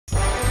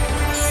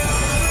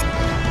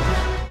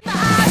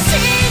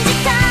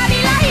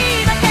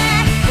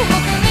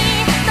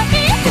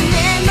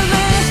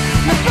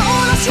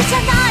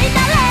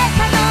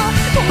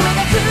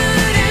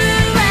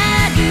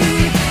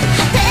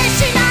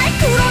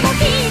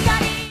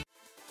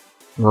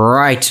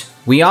Right,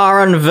 we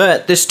are on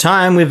Vert. This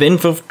time we've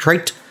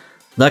infiltrate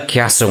the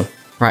castle.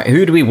 Right,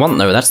 who do we want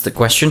though? That's the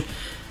question.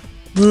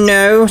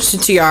 No,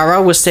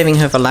 Tiara, we're saving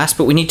her for last,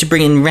 but we need to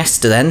bring in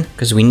Resta then,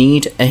 because we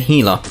need a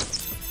healer.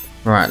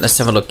 Right, let's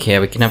have a look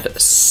here. We can have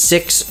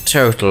 6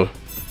 total.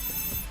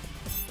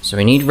 So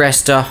we need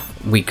Resta.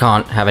 We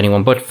can't have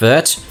anyone but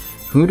Vert.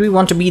 Who do we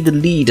want to be the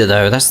leader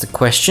though? That's the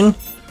question.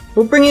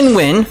 We'll bring in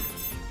Win.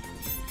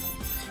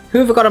 Who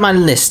have I got on my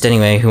list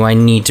anyway, who I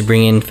need to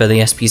bring in for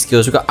the SP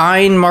skills? We've got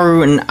Ein,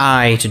 Maru, and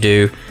I to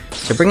do.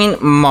 So bring in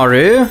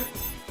Maru,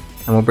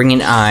 and we'll bring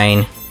in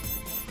Ein.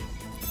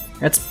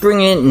 Let's bring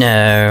in...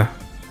 no.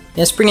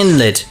 Let's bring in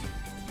Lid.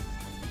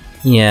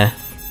 Yeah.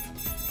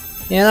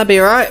 Yeah, that'd be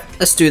alright.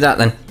 Let's do that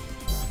then.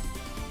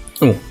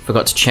 Oh,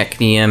 forgot to check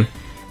the,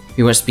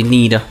 who wants to be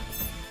leader.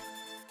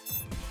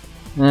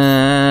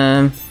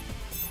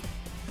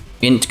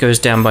 Int goes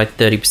down by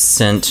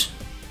 30%.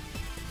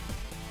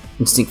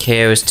 Instant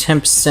KO is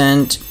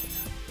 10%.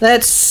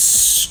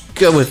 Let's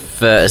go with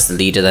Vert as the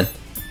leader then.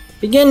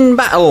 Begin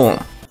battle!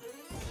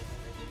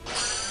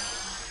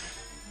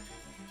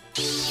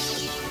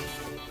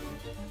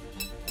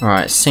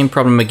 Alright, same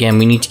problem again.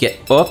 We need to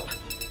get up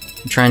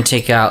and try and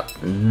take out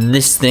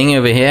this thing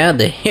over here,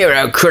 the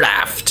Hero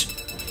Craft.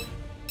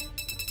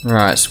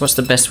 Alright, so what's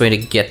the best way to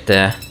get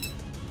there?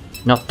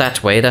 Not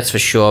that way, that's for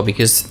sure,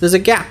 because there's a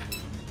gap.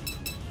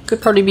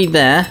 Could probably be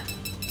there.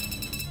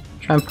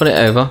 Try and put it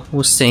over.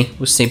 We'll see,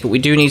 but we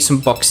do need some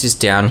boxes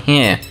down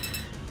here.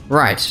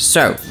 Right,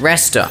 so,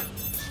 Resta.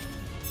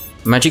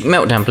 Magic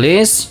Meltdown,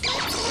 please.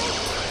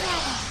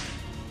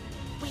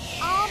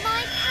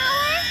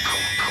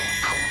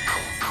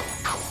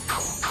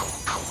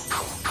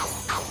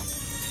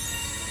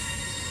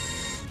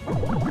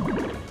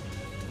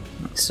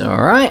 It's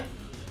alright.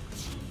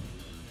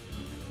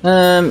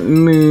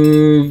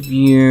 Move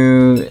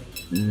you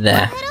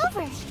there.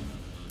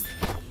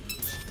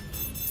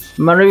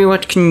 Maru,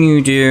 what can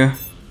you do?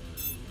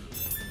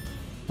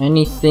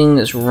 Anything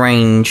that's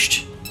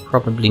ranged?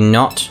 Probably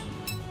not.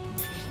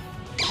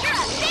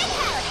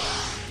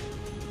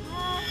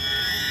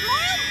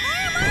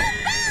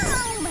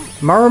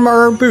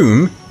 Maru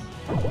Boom?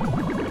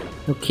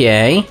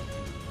 Okay.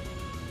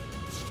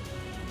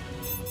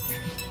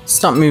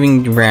 Stop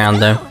moving around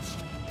though.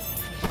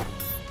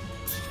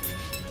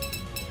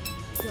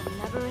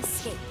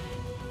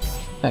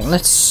 In fact,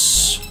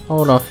 let's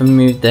hold off and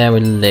move there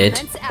with Lid.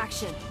 In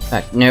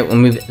fact, no, we'll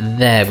move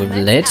there with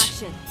Lid.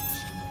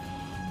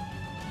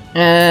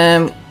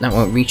 That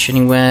won't reach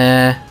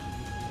anywhere.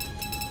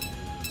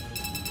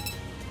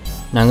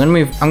 No, I'm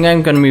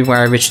gonna move where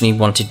I originally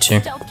wanted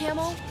to.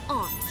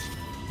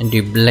 And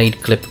do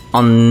blade clip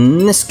on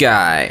this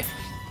guy.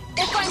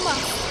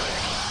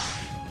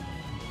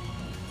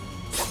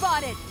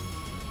 Spotted.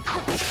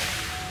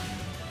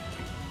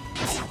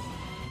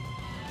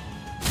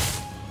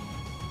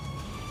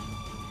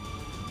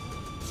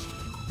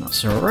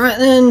 That's alright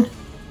then.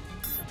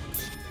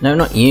 No,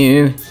 not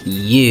you.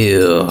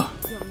 You.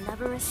 You'll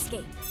never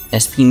escape.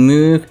 SP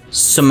move,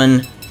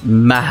 summon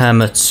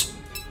Bahamut.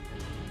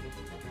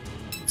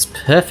 It's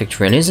perfect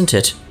really, isn't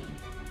it?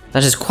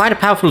 That is quite a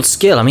powerful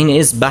skill. I mean, it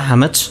is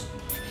Bahamut.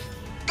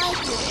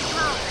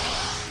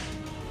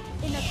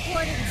 In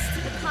accordance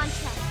to the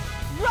contract,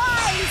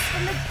 rise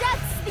from the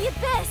depths of the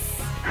abyss.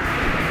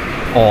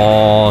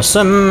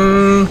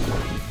 Awesome.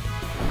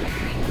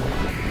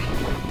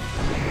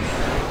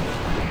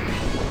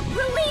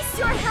 Release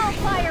your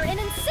hellfire and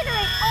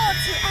incinerate all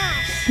to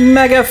ash.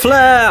 Mega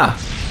Flare!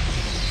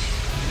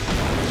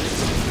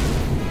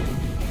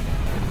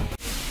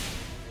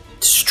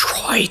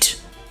 Destroyed.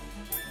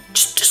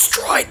 Just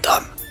destroyed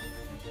them.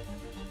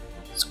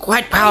 It's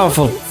quite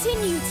powerful.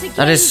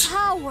 That is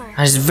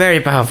very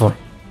powerful.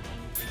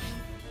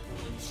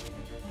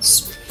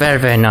 It's very,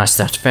 very nice.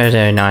 That's very,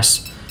 very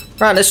nice.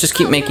 Right, let's just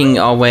keep making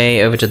our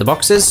way over to the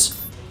boxes.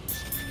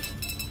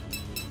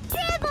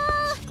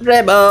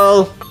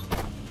 Rebel!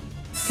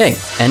 Okay,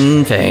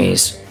 end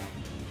phase.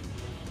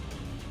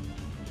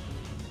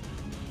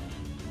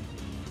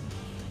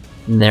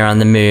 They're on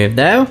the move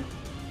though.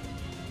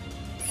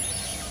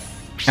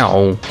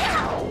 Oh.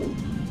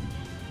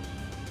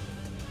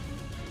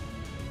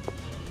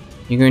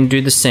 You're going to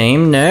do the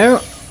same?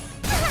 No?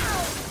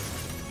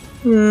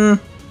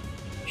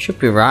 Should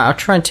be right. I'll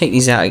try and take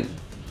these out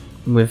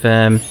with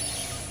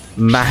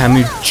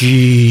Bahamut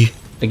G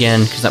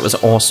again, because that was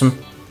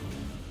awesome.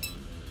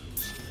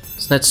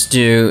 So let's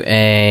do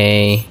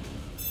a...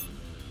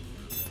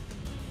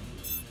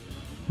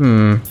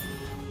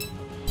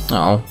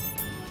 Oh.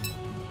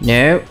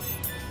 No.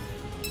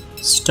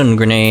 Stun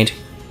grenade.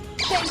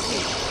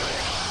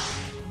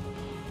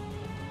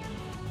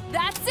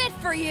 That's it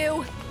for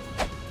you.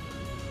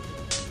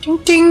 Ding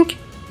ding.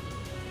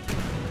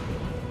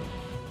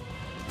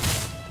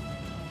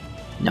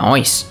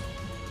 Nice.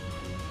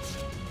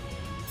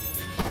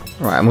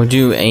 Right, and we'll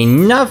do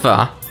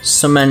another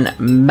summon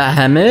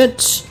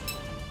Bahamut.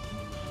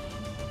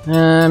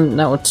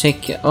 That will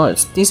take. Oh,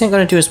 these ain't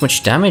gonna do as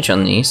much damage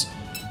on these.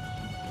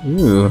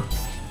 Ooh,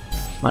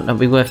 might not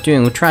be worth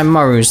doing. We'll try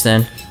Maru's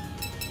then.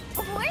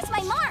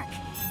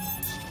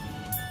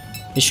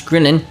 Fish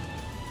grilling.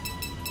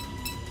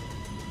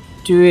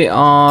 Do it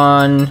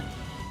on...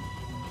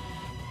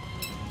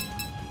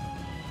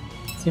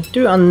 See, if I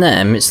do it on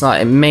them, it's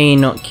like it may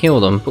not kill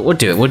them, but we'll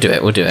do it, we'll do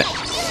it, we'll do it.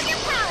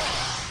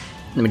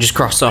 Let me just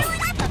cross off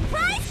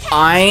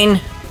Ein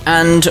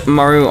and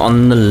Moru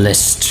on the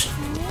list.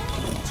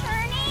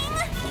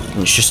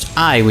 And it's just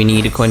I we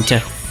need according to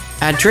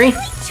Adri.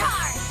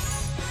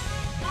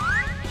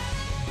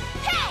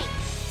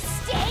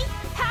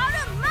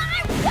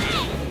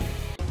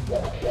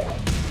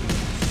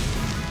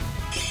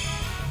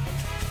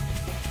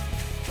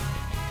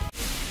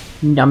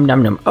 Num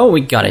num num. Oh,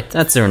 we got it.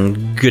 That's a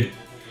good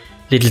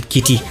little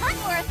kitty.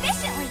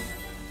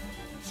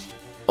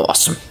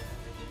 Awesome.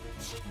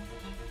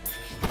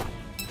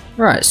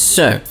 Right,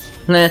 so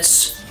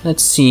let's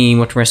see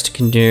what rest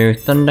can do.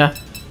 Thunder.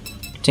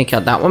 Take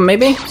out that one,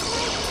 maybe.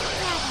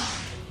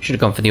 Should have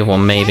gone for the other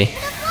one, maybe.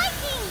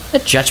 The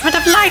Judgment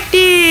of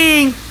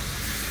Lightning.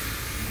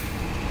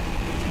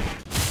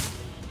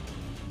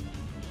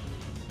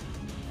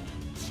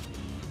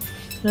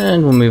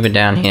 And we'll move it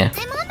down here.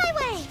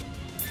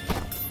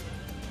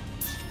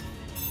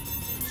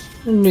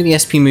 We'll do the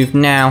SP move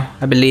now,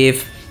 I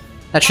believe.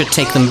 That should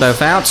take them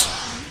both out.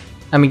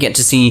 And we get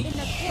to see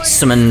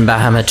Summon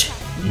Bahamut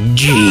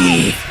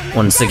G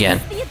once again.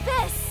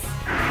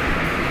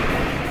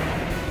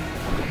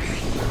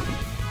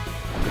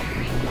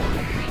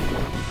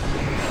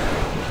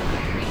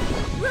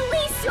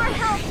 Release your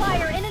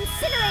hellfire and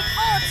incinerate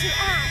all to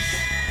ash.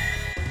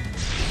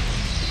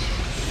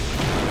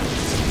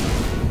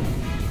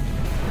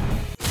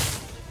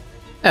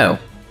 Oh.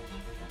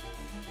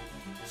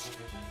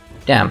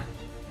 Damn.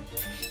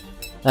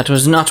 That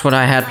was not what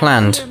I had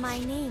planned. My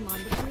name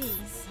on the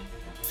breeze.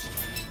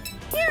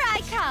 Here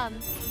I come.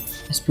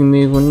 SP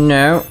move,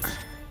 no.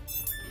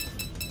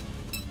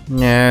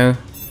 No.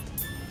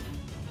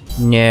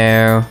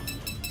 No.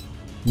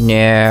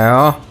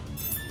 No.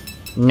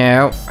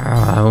 No.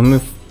 Oh, we'll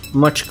move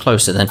much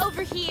closer then.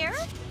 Over here.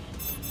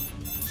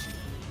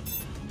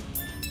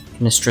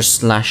 Ministra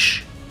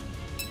slash.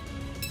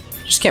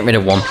 Just get rid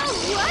of one.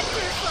 Oh,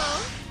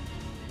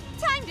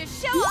 wonderful. Time to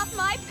show off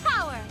my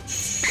power.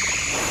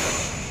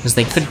 Because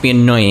they could be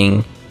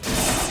annoying.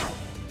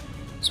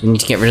 So we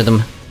need to get rid of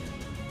them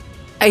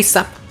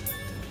ASAP.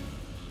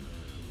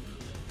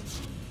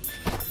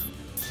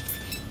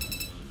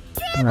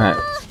 Alright,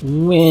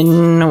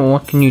 Win,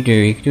 what can you do?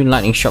 You can do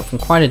lightning shot from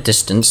quite a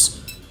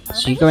distance.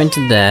 So you go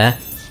into there.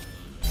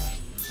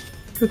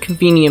 Do a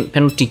convenient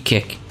penalty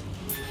kick.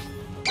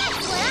 That's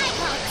what I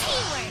call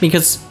teamwork.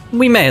 Because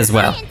we may as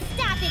well. Try and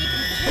stop it if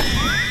you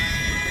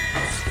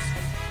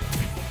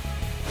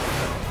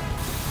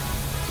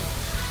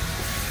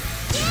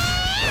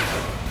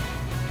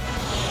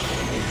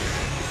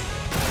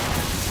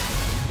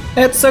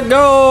can. It's a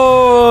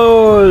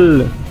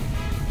goal!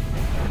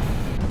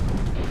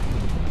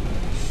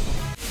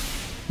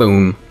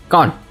 Boom.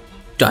 Gone.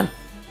 Done.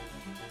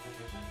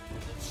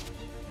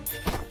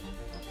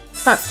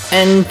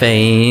 End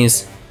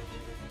phase.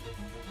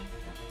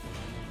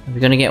 Are we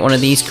gonna get one of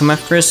these come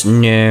after us?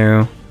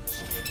 No.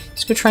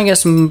 Let's go try and get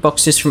some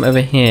boxes from over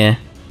here.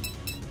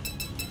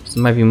 They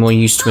might be more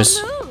use to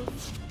us.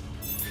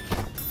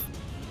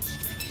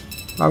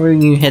 Maru,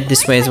 you head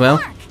this way as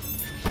well.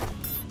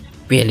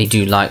 Really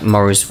do like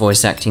Moru's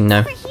voice acting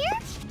though.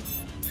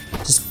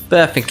 Just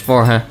perfect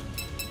for her.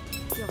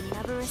 You'll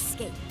never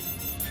escape.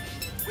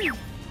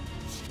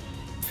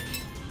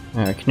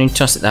 Alright, can you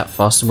toss it that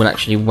fast? We'll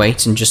actually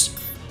wait and just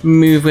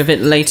move with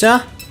it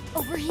later.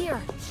 Over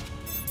here.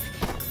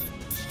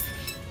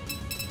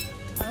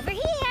 Over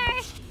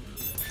here.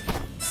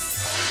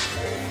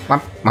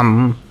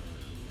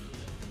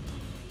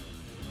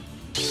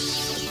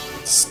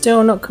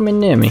 Still not coming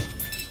near me.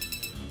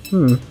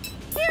 Here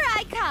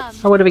I come.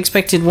 I would have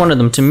expected one of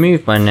them to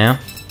move by now.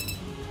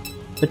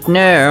 But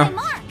no. My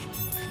mark.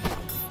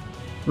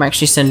 I'm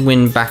actually send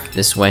Win back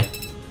this way.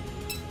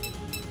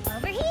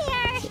 Over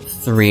here.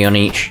 3 on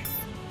each.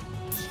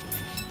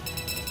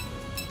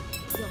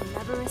 You'll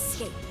never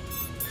escape.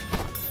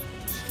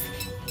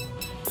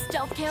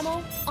 Stealth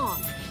camo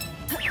on.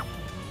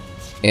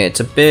 It's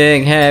a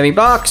big heavy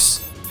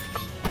box.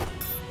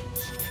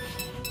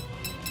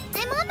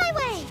 I'm on my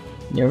way.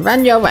 You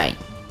run your way.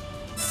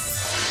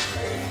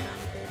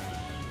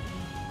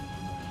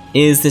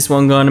 Is this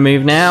one going to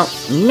move now?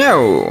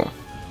 No.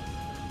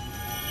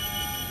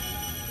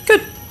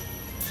 Good.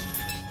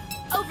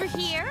 Over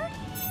here.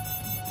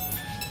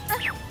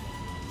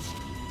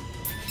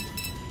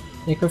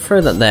 You can throw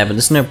that there, but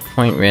there's no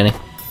point really.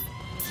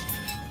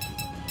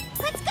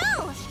 Let's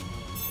go.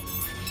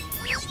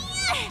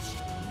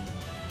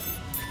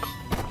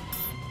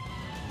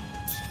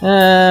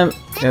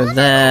 Go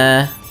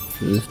there.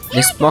 Lift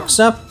this box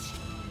up.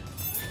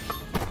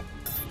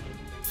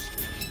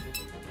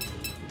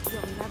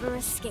 You'll never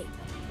escape.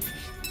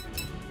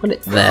 Put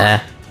it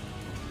there.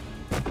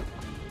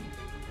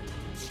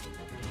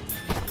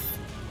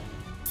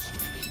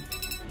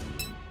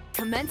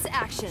 Commence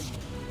action.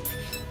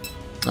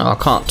 Oh, I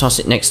can't toss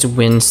it next to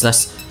Win, so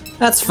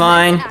that's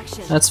fine.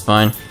 That's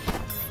fine.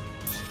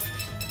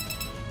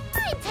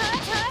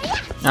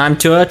 I'm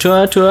tour.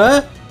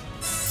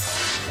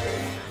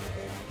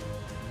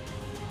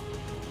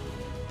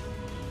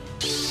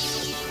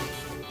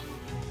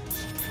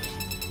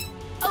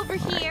 Over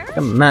here.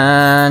 Come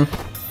on.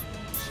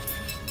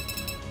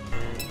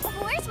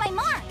 Where's my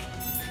mark?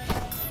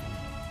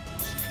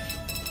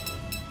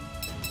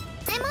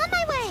 I'm on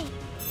my way.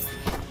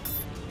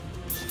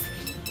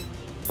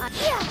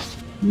 Yeah.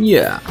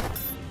 Yeah.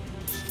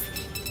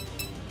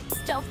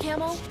 Stealth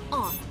camo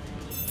on.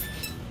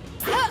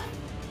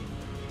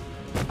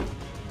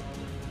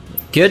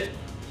 Good.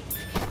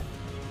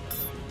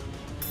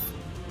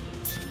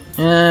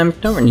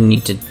 Don't really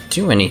need to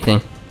do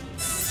anything.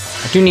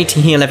 I do need to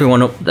heal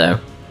everyone up though,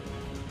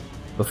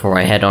 before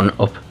I head on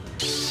up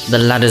the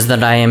ladders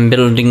that I am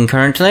building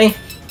currently.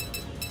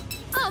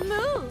 I'll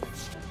move.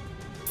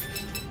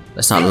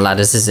 That's not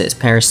ladders, is it? It's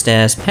pair of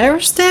stairs. Pair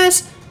of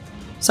stairs?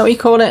 Is that what you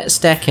call it?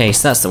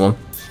 Staircase, that's the one.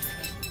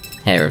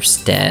 Pair of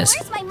stairs.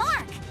 Where's my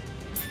mark?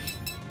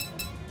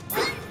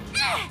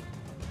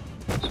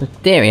 So in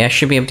theory, I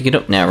should be able to get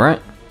up now, right?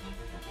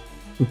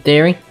 In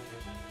theory.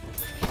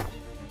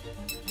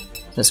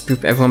 Let's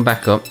group everyone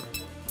back up.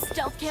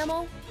 Stealth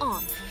camo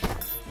on.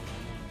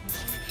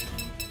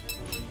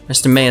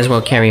 Esther may as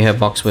well carry her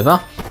box with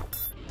her.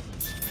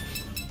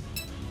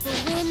 The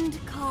wind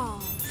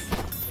calls.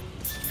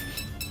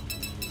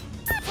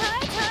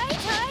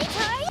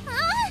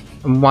 Huh?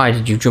 And why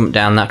did you jump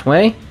down that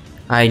way?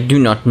 I do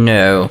not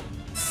know.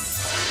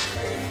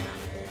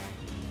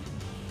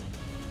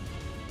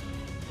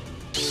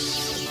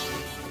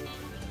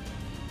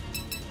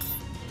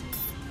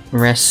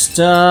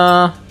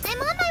 Resta.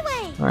 I'm on my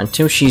way. Alright,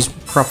 until she's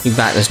properly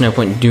back, there's no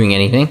point in doing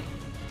anything.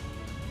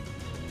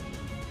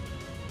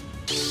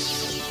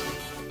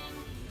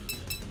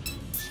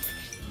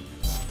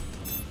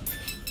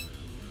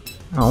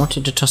 Oh, I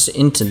wanted to toss it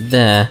into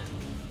there.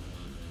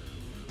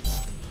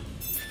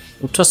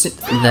 We'll toss it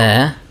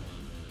there.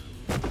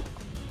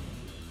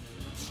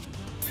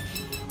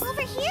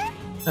 Over here?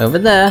 Over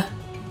there.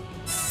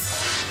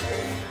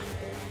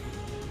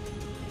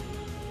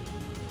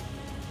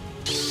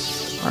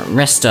 Alright,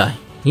 Resta.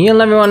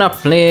 Heal everyone up,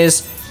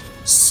 please.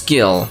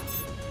 Skill.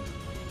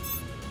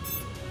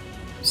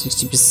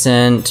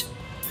 60%.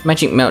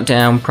 Magic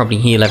Meltdown, probably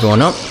heal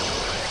everyone up.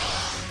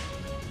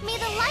 May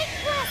the light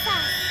bless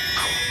us.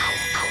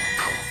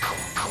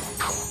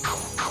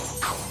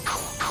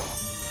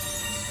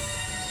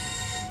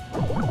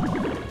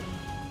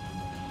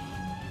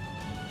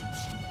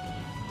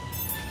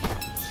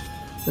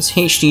 Let's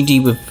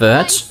HDD with I'm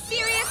Vert.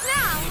 serious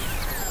now!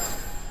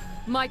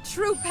 My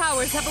true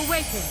powers have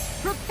awakened.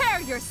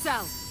 Prepare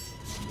yourself!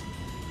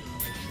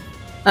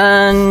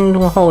 And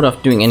we'll hold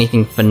off doing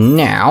anything for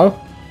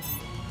now.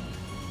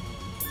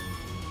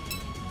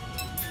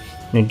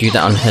 I'm gonna do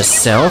that on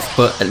herself,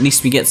 but at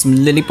least we get some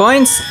lily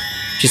points,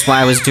 which is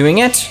why I was doing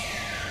it.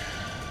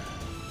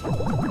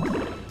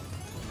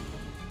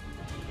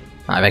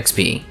 5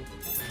 XP.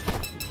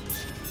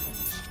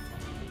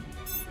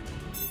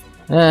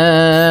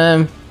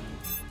 There's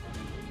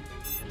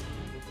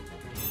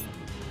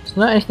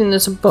not anything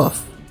that's a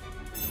buff.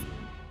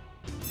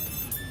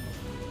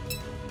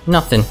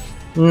 Nothing.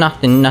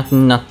 Nothing.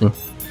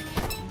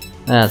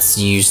 That's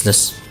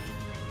useless.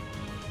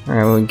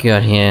 Alright, what we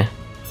got here?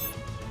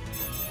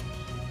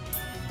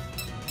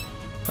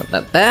 Put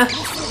that there. This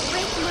will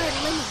break my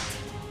limit.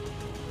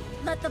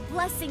 Let the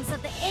blessings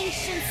of the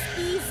ancients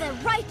ease a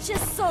righteous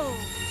soul.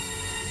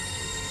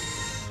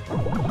 I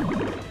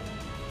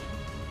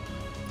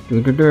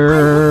will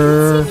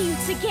continue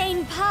to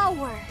gain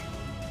power.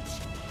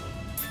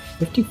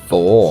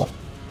 54.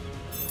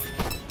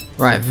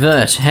 Right,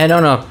 Vert, head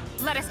on up.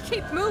 Let us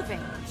keep moving!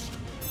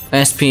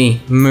 SP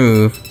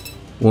move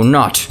will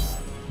not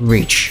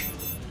reach.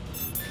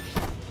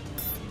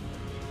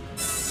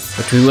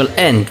 But we will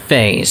end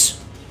phase.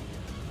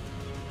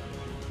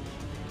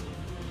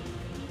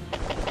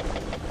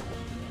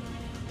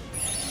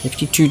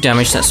 $52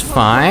 damage, that's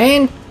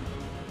fine.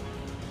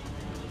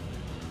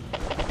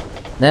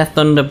 They're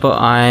thunder, but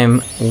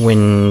I'm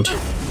wind.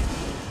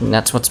 And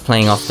that's what's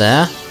playing off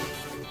there.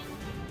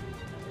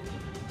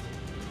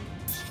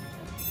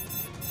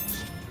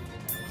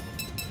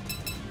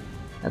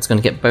 That's going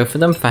to get both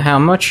of them for how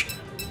much?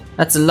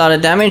 That's a lot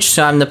of damage,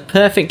 so I'm the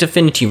perfect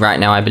affinity right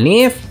now, I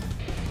believe.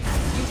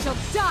 You shall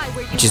die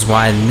where you Which is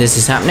why this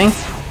is happening.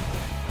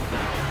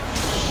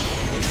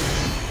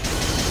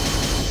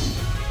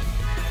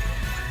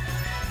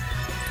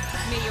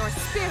 may your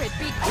spirit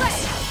be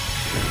blessed!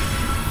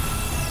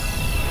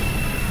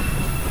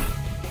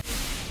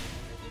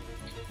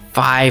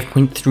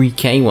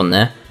 5.3k one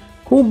there.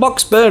 Cool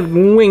Boxbird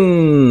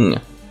wing.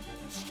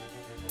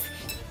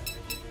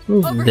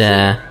 Move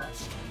there.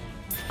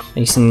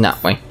 Facing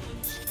that way.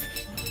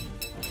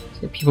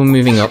 So people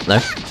moving up though.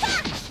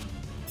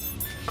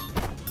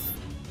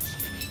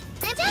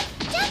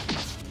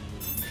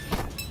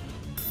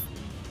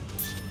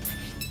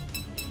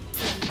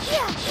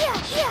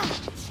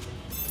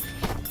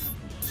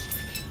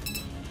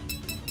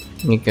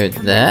 You go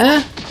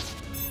there.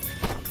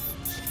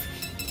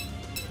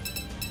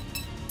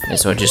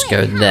 Guess I'll just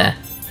go there.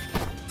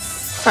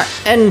 Right,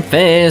 end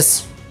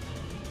phase.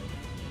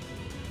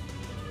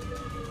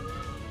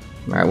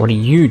 Right, what are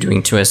you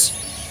doing to us?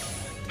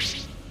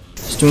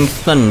 It's doing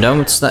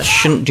thunder, so that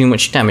shouldn't do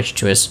much damage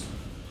to us.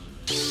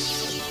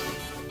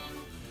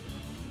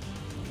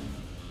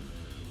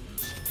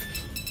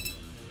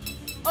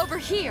 Over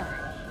here.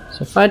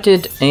 So if I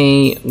did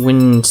a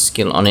wind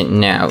skill on it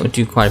now, it would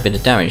do quite a bit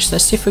of damage. So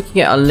let's see if we can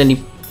get our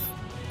lily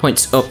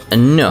points up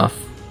enough.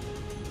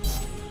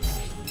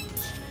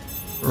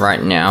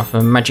 Right now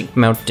for magic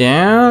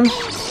meltdown.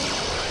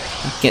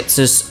 That gets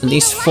us at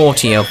least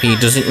 40 LP,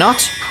 does it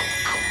not?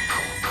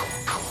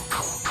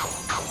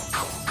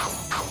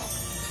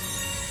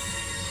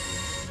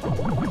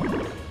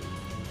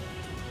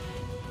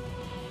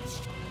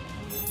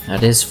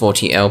 That is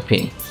 40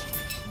 LP.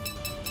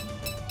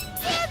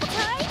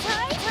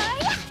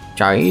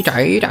 I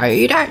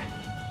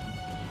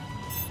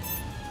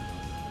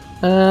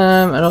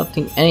don't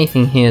think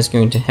anything here is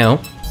going to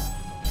help.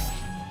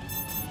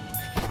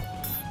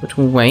 But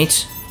we'll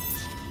wait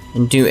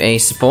and do a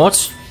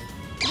support.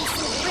 This will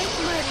break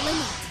my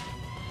limit.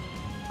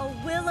 A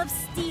will of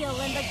steel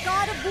and the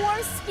god of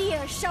war's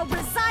spear shall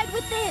reside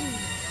within.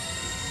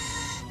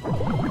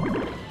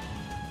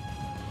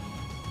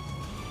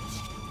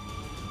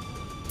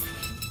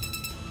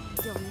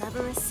 You'll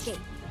never escape.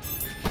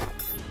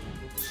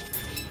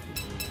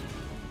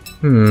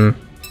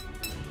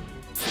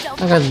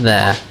 Look at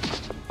there.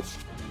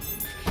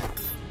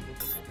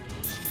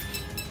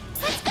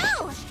 Let's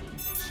go!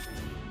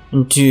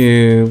 And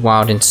do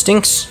wild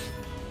instincts.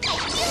 Feel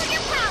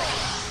your power.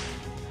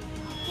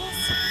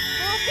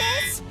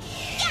 Focus.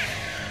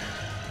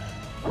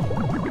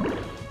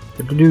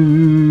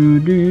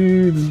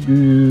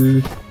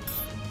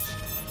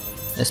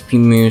 SP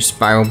move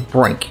spiral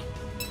break.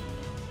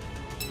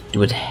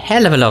 Do a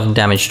hell of a lot of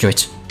damage to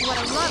it. What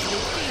a lovely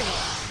feeling.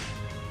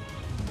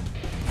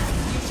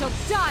 You shall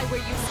die where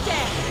you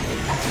stand.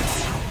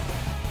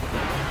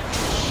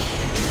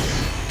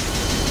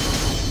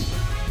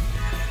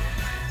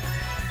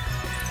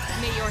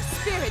 May your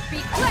spirit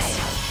be blessed.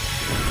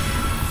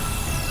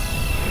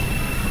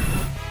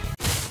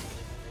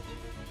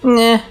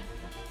 Nah,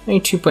 only My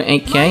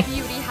 2.8k,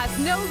 beauty has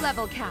no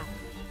level cap.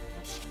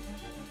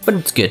 but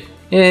it's good.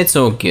 It's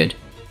all good.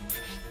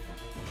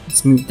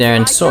 Let's move there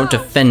and sort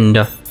of defend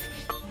her.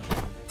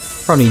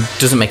 Probably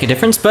doesn't make a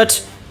difference,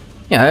 but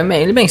yeah,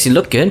 it makes it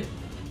look good.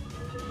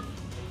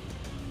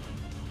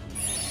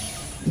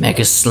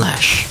 Mega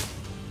Slash.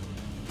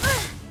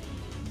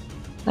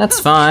 That's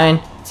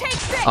fine. Take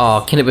this.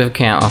 Oh, kill it with a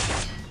counter.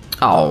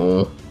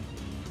 Oh,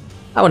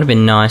 that would have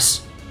been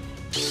nice.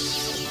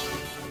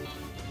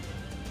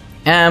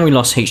 And we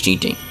lost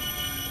HDD.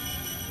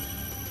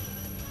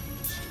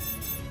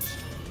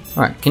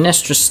 Alright,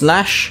 Canestra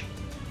Slash.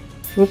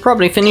 We'll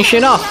probably finish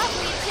it off.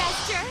 Lovely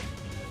gesture.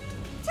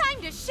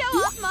 Time to show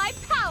off my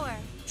power.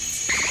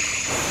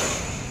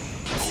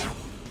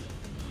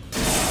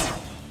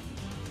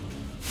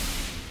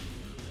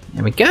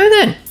 There we go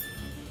then.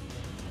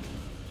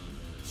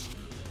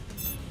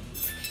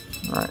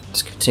 Alright,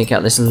 let's go take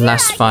out this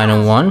last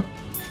final one.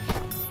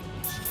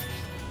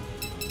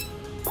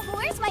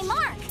 Where's my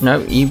mark?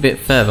 No, you a bit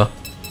further.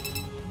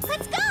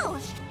 Let's go.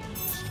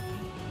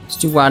 Let's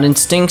do wild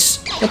instincts.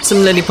 Get some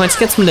lily points,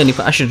 get some lily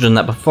points. I should have done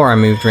that before I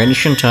moved really,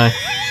 shouldn't I?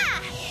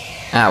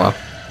 Ah well.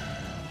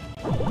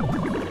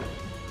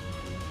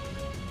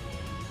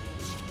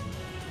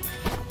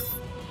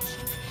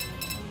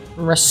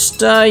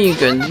 Resta, you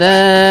go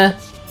there.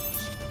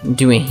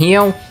 Do a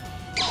heal.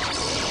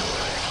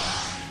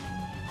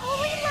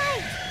 Holy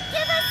light,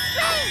 give us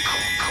strength.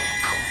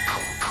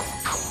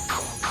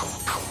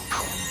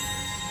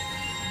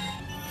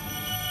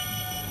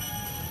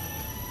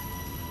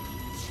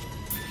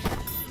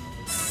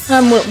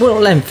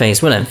 We'll end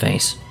phase, we'll end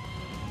phase.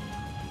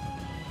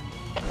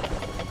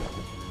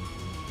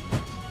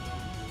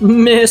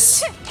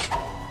 Miss!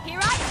 Here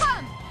I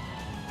come.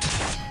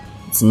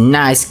 It's a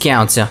nice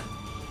counter.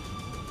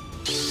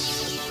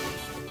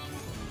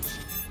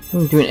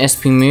 I'm doing an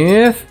SP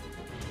move.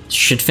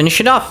 Should finish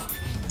it off.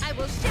 I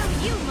will show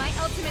you my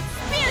ultimate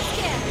spear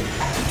skill.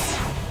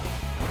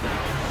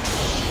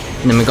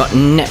 And then we got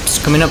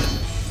Neps coming up.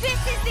 This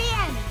is the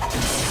end.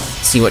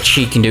 See what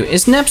she can do.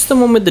 Is Neps the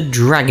one with the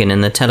dragon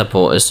and the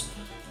teleporters?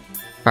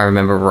 If I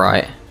remember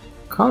right.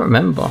 Can't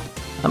remember.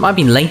 That might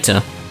be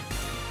later.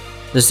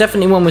 There's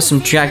definitely one with some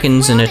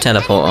dragons and a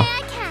teleporter.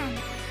 I can.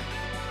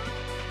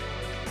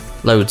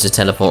 Loads of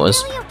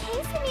teleporters. Are you okay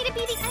for me to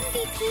be the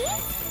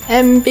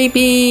MVP?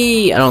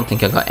 MVP! I don't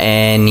think I got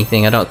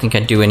anything. I don't think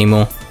I do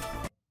anymore.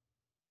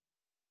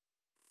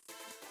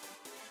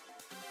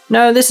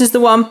 No, this is the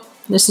one.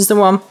 This is the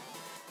one.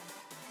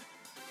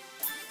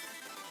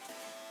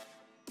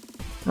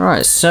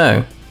 Alright,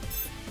 so.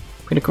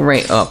 Critical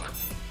rate up.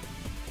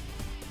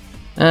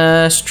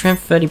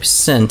 Strength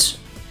 30%.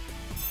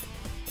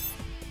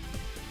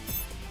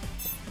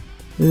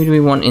 Who do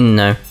we want in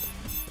though?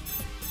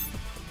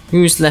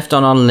 Who's left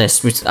on our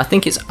list? I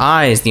think it's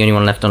I is the only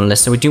one left on the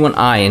list, so we do want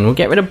I in. We'll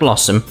get rid of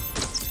Blossom.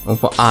 We'll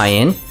put I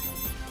in.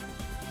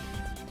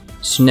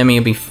 Tsunemi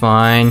will be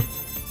fine.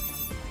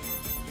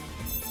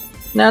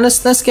 Now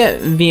let's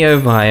get Vio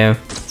Vio.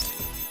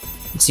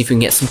 Let's see if we can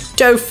get some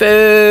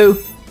tofu.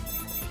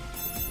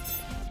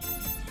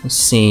 Let's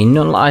see,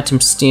 no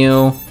item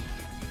steal,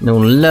 no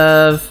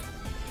love.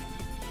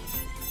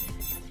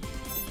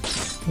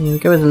 We'll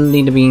go with the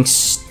leader being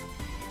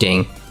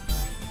Sting.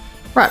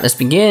 Right, let's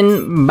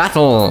begin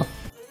battle.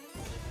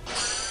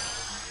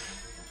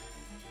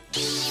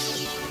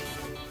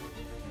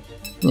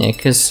 Yeah,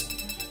 because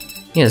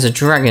there's a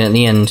dragon at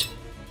the end.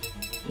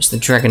 It's the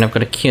dragon I've got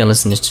to kill,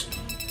 isn't it?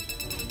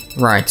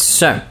 Right,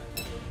 so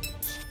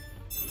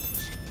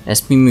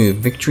SP move,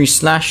 victory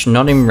slash,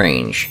 not in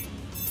range.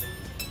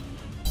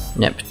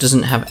 Nope,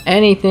 doesn't have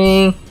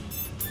anything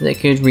that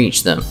could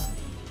reach them.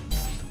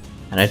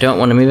 And I don't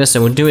want to move her,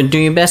 so we'll do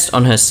your best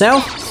on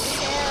herself.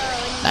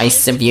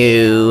 Nice of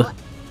you.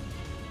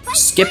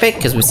 Skip it,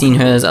 because we've seen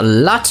hers a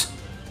lot.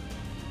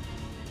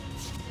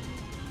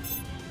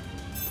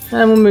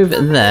 And we'll move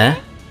it there.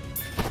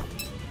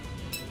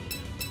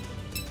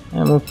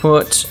 And we'll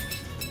put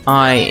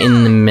I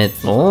in the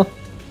middle.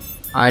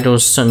 Idle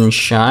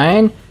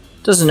Sunshine.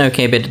 Does an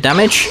okay bit of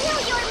damage.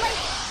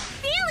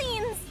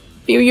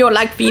 Feel your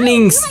like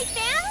feelings. You my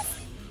fans?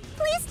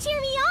 Please cheer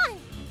me on.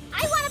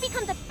 I want to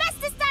become the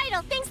bestest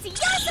idol thanks to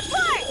your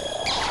support.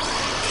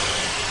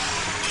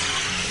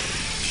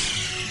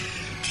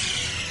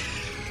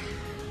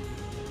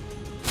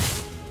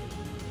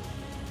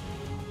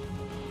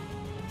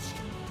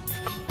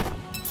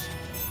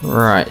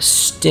 Right,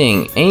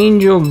 Sting,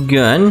 Angel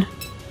Gun.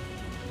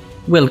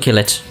 We'll kill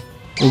it.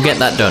 We'll get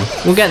that done.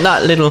 We'll get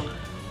that little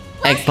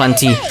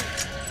eggplanty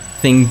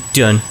thing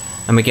done.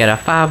 And we get a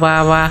fa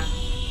wa wa,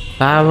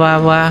 fa wa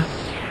wa,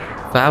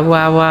 fa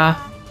wa wa.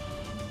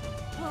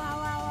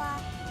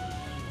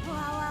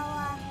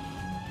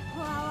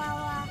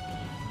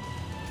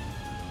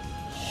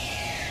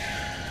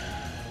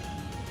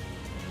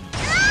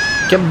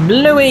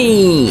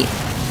 Kablooey!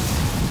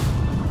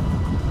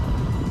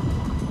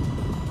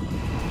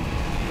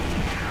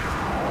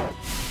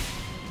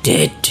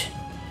 Dead.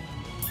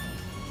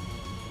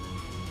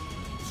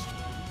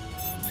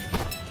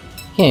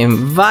 Okay,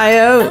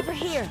 Vio,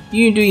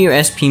 you do your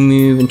SP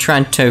move and try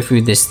and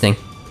tofu this thing.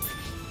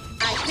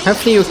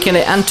 Hopefully you'll kill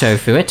it and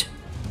tofu it.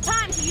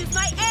 Time to use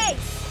my eggs.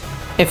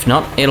 If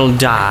not, it'll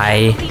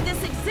die. See,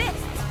 this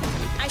exists.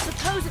 I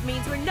suppose it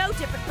means we're no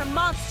different from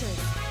monsters.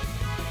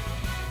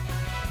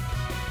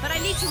 But I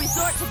need to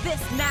resort to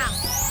this now.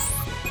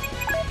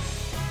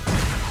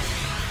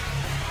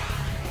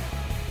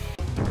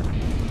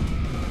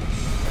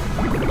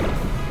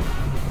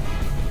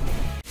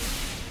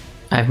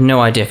 I have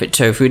no idea if it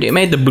tofu'd. It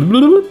made the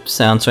bloop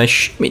sound, so I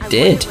assume it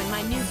did. When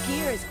my new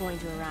gear is going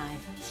to arrive.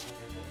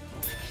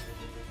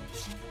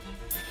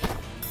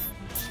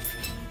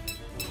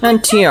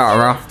 And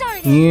Tiara,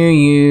 you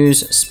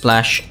use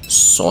Splash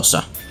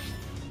Saucer.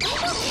 No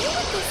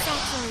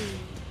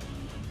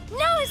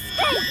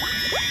escape!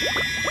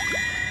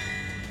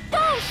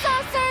 Go,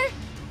 Saucer!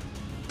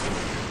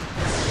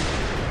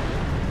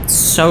 It's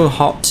so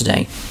hot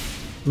today.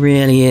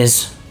 Really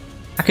is.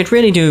 I could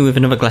really do with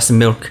another glass of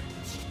milk.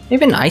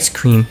 Maybe an ice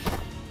cream.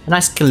 A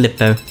nice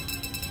Calippo.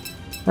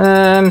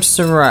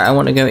 So right, I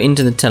want to go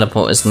into the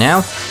teleporters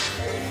now.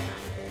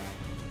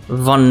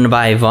 One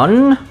by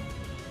one.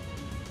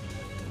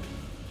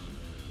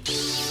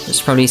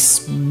 It's probably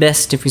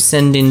best if we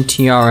send in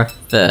Tiara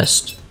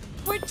first.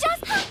 We're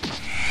just...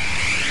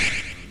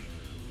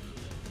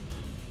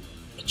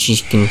 She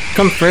can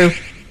come through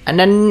and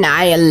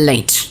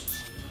annihilate.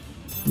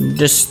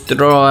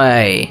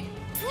 Destroy.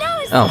 No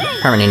escape! Oh,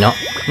 apparently not.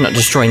 I'm not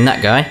destroying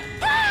that guy.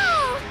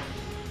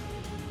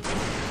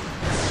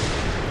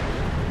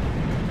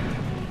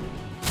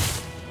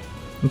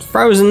 I'm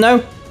frozen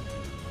though.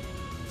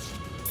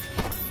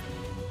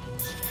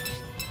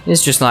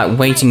 It's just like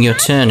waiting your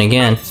turn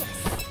again.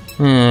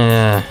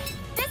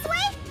 This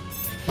way?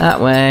 That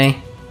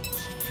way.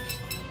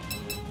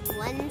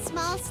 One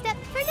small step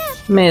for now.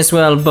 May as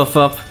well buff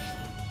up.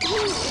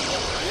 Feels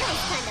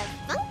kind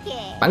of funky.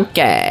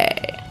 Funky.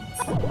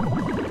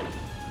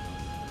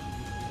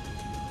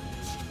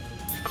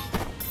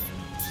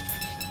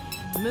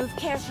 Move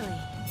carefully.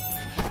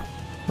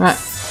 Right.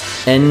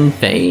 End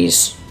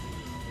phase.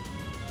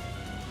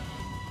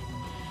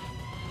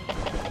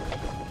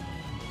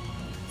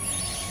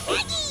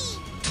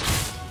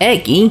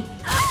 Eggy?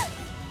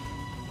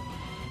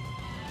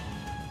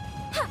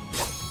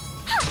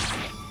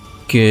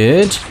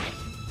 Good.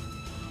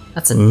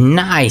 That's a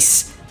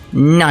nice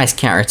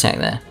counter attack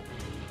there.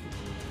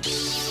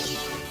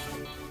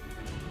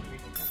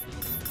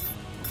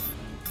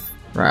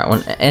 Right, I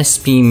want an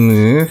SP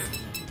move.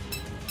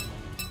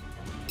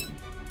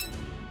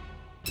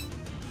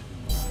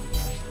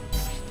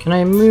 Can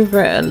I move her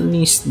at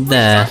least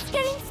there? Just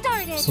getting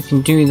started. So I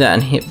can do that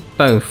and hit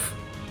both.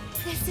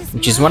 This is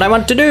Which is what I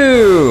want to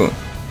do!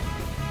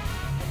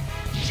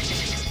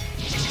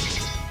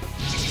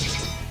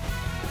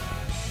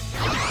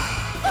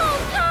 full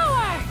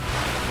power.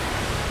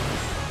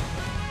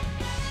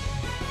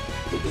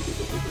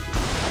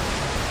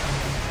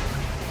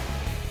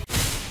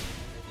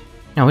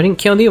 No, we didn't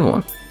kill the other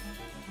one.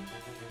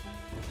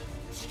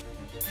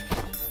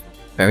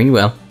 Very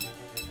well.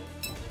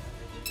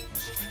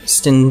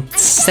 Send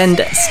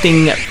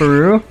Sting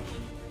through.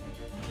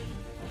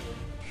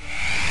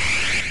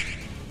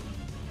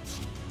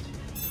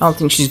 I don't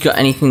think she's got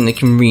anything that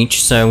can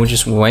reach, so we'll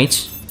just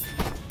wait.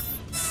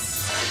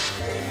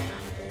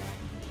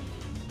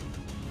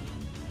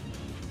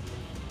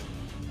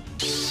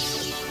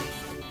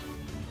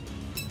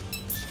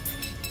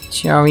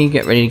 Chiari,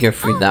 get ready to go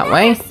through that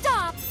way.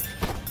 Stop.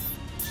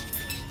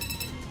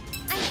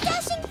 I'm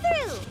dashing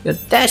through. You're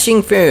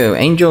dashing through.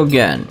 Angel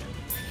gun.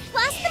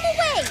 Blast them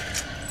away.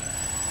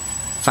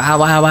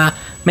 Fa-wa-wa.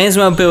 May as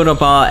well build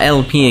up our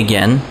LP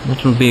again.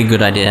 That will be a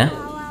good idea.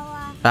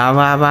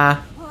 Fa-wa-wa.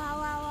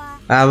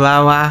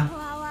 Fa-wa-wa.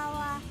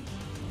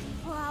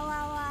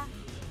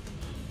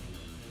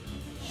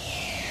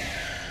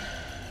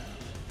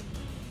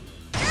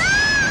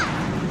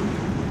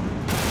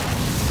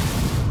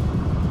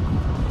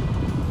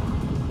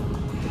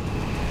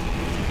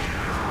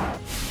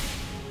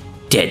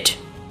 Dead.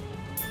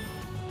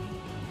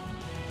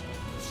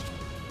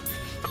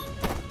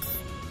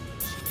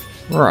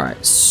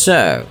 Right,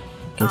 so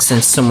I can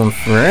send someone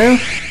through.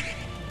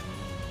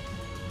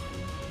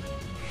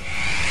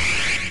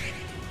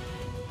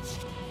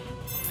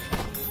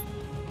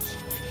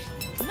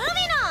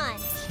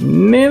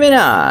 Moving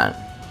on.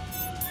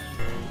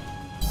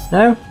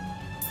 No?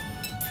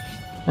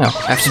 Oh,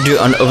 I have to do it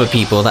on other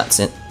people, that's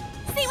it.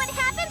 See what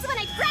happens when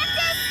I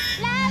practice?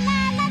 La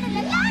la la la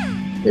la la.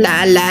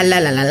 La la la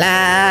la la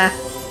la.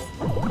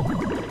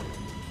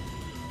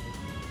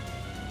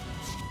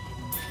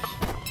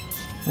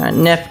 Alright,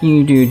 Nep,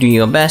 you do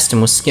your best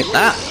and we'll skip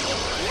that.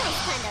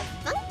 Feels kind of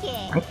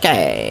funky.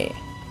 Okay.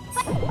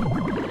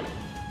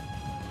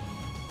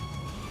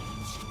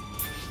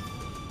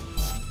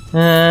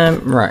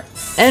 Right.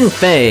 End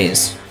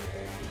phase.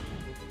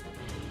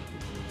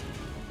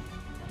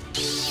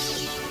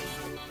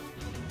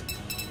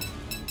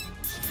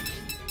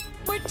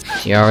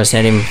 Tiara's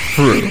heading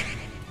through.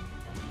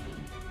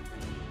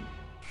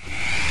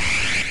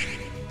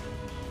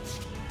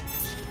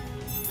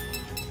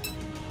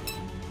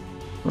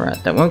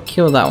 Right, that won't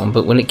kill that one,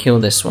 but will it kill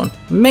this one?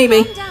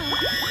 Maybe. Calm down.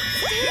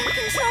 Stay in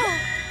control.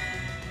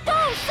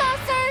 Go,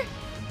 Saucer.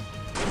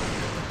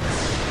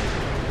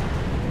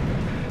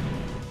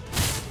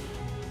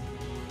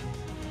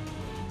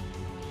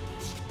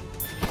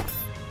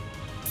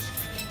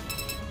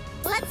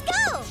 Let's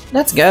go.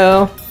 Let's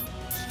go.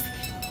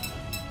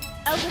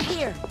 Over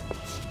here.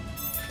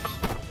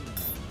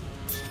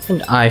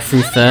 Send I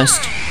through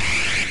first.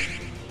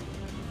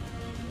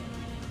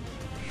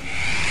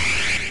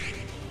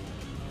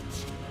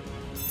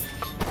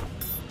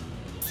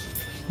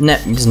 No,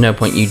 there's no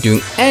point you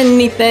doing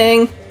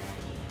anything.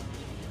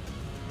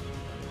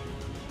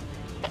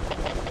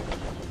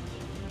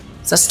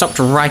 So that stopped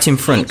right in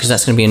front, because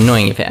that's going to be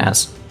annoying if it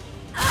has.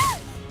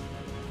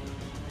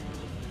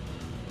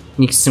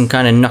 Need some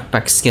kind of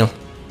knockback skill.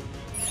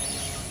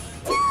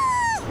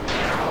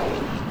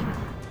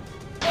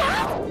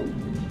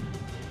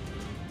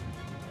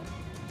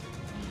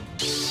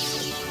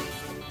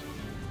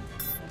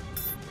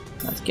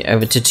 Let's get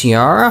over to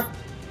Tiara.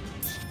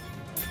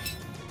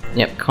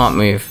 Yep, can't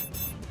move.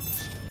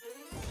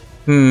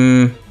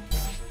 I'm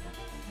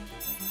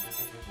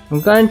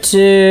going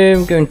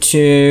to.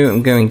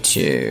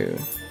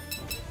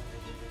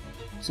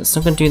 So it's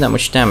not going to do that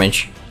much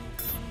damage.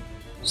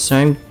 So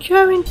I'm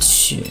going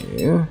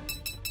to.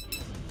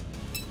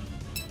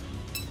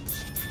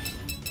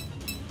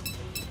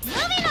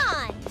 Moving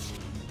on.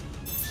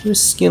 Do a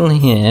skill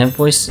here,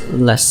 voice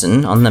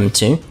lesson on them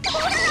two. See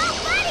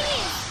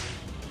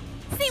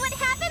what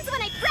happens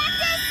when I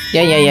practice?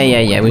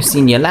 Yeah, we've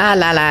seen you. La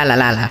la la la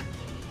la la.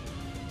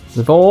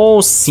 We've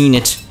all seen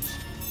it.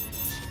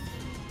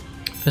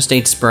 First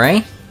aid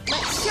spray.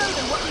 Let's show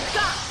them what we've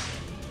got.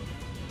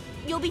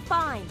 You'll be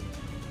fine.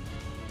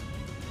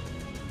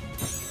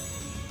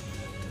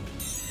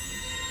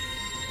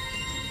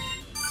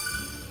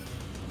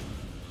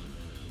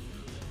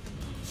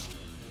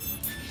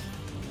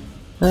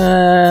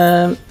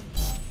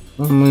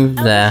 We'll move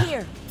there.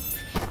 Here.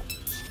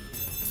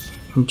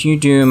 Would you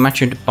do a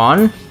match of the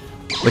Bon?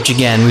 Which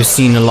again, we've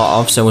seen a lot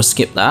of, so we'll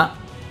skip that.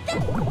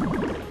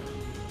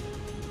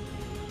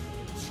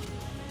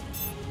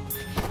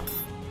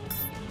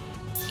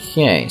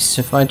 Okay,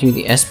 so if I do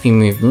the SP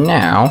move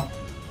now,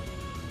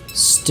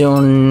 still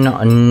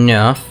not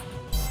enough.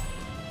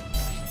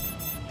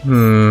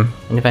 And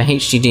if I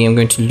HDD, I'm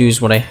going to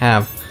lose what I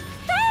have.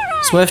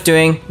 It's worth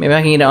doing. Maybe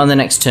I can get it on the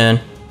next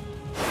turn.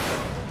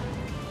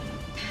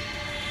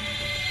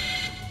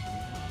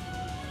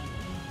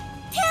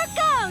 Here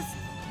goes.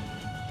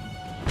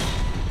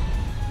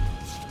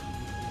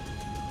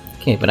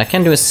 Okay, but I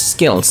can do a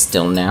skill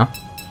still now.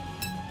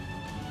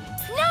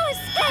 No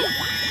escape.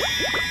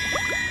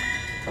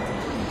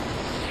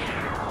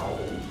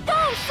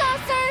 Go,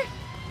 Saucer.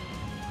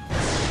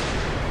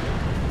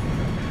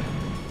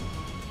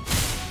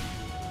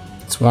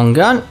 It's one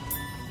gun,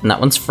 and that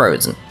one's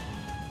frozen.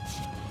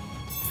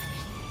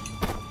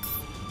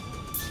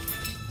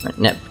 Right,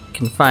 Nep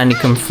can finally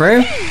come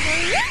through.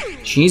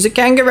 She's a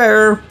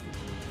kangaroo!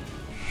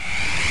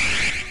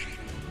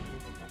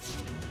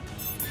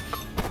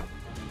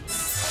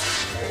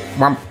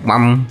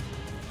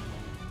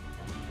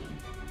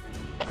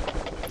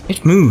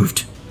 It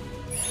moved.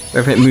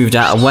 Whether it moved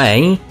out of the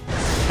way,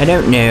 I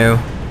don't know.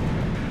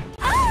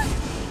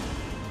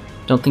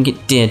 Don't think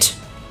it did.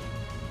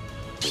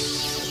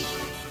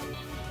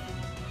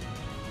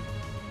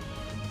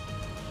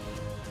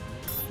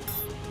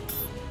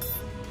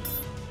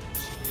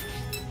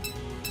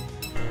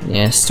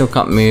 Yeah, still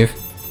can't move.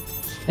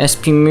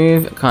 SP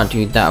move, can't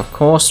do that of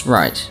course,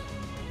 right.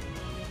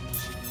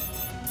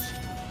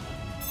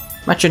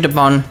 Macho de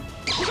Bon.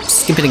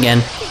 Skip it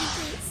again.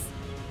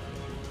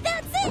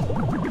 That's it.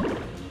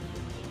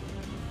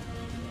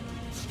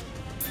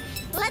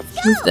 Let's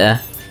go. Who's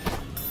there?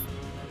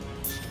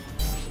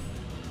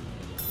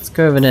 Let's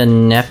go over to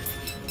Nep.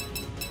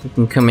 You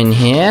can come in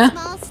here.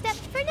 Small step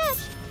for Nep.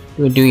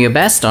 You will do your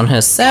best on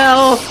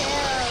herself.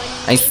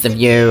 Nice of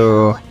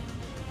you.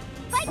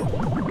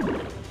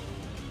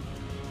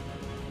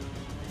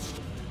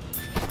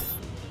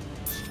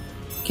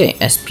 Okay,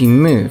 SP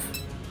move.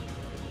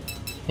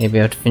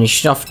 Maybe I'll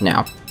finish it off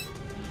now.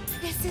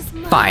 This is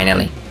my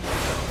Finally.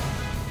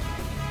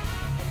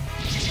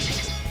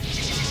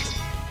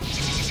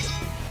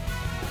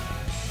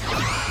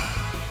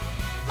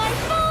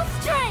 full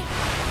strength.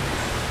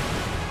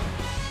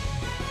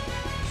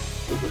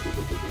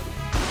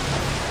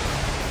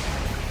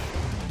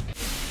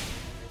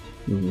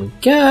 Here we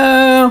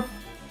go.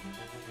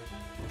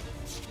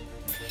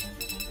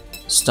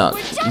 Start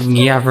We're just getting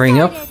gathering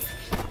up. started.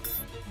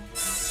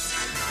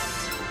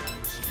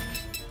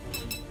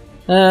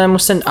 We'll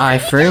send I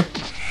through.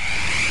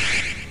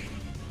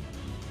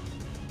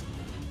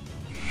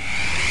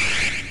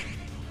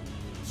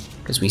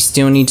 Because we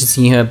still need to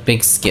see her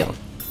big skill.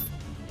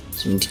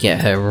 So we need to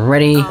get her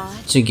ready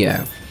to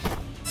go.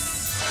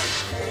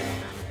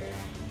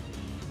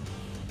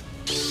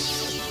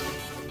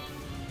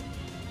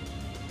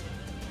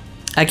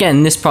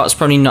 Again, this part's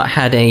probably not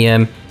had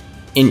a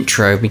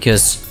intro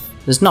because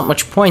there's not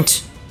much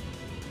point.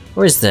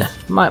 Or is there?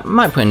 Might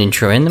put an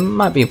intro in. There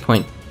might be a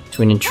point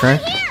to an intro.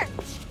 Here.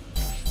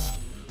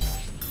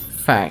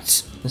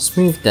 Fact, let's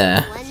move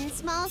there. One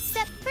small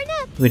step for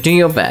Nep. We'll do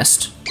your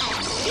best. Feel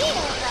the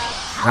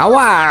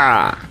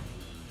Howa!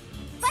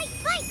 fight,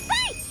 fight,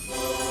 fight.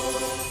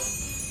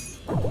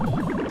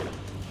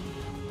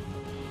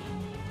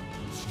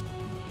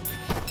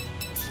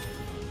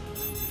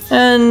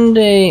 And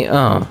a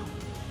oh.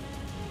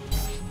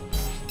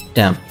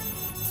 Damn.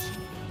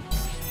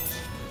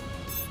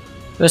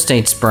 First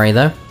aid spray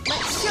though.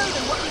 Let's show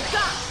them what we've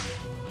got.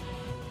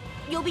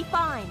 You'll be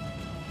fine.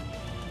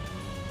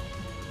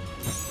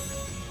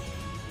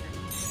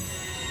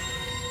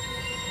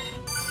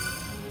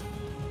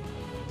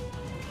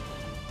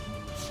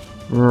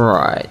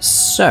 Right,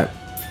 so.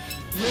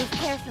 Move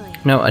carefully.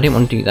 No, I didn't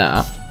want to do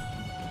that.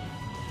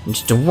 I need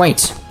to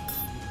wait.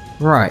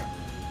 Right.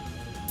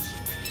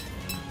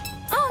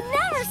 Oh,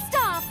 never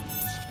stop.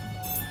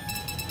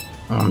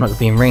 Oh, I'm not gonna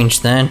be in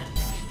range then.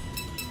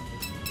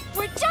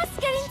 We're just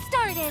getting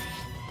started.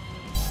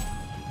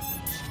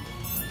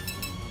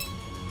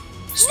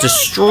 Let's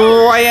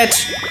destroy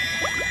it!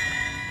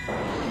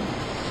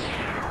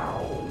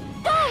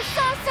 Go,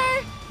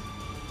 saucer.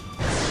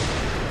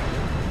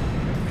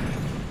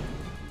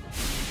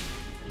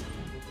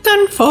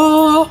 Done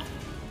for!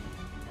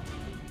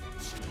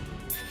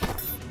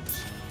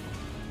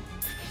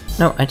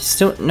 No, I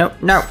still no.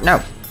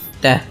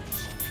 There.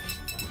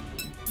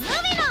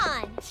 Moving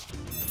on.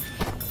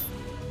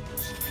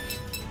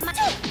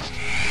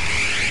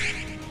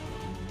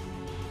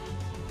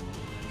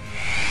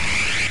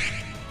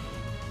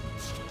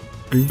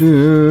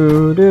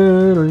 Do,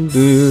 do,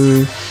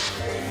 do.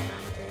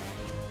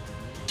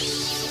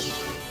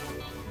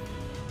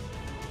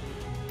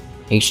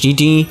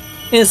 HDD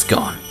is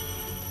gone.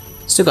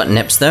 Still got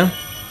Nips though.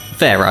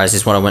 Fair Rise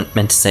is what I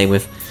meant to say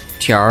with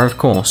Tiara, of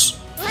course.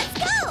 Let's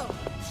go.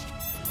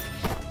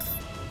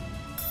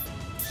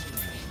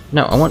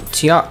 No, I want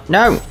Tiara.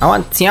 No, I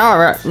want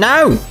Tiara.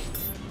 No!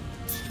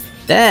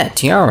 There,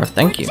 Tiara,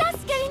 thank you.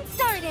 Just getting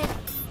started.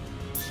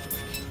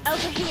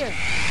 Over here.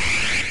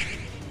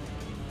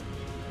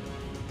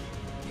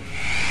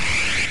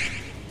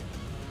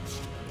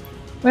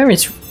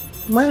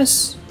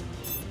 Where's...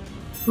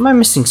 Am I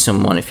missing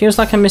someone? It feels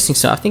like I'm missing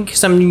someone. I think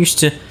because I'm used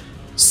to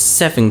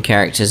 7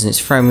 characters and it's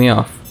thrown me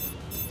off.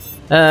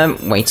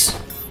 Wait.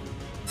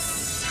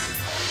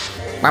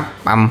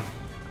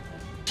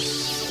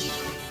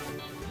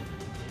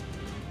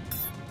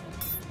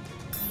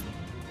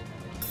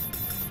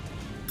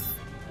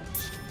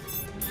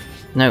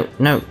 No.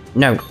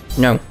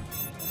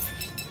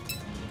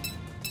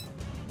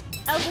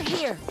 Over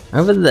here.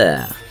 Over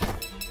there.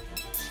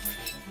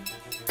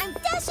 I'm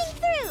dashing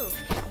through.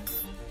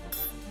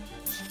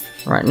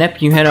 Right,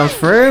 Nep, you head on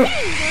through.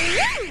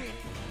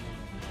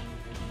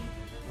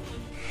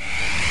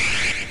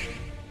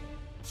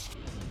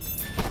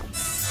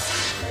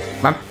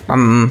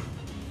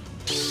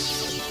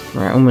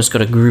 Right, almost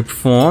got a group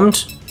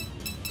formed.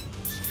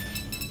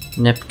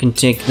 Nep can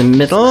take the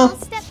middle.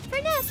 Small step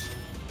for Nep.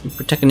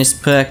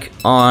 Protagonist perk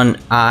on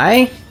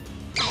I.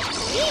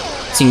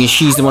 Feel seeing as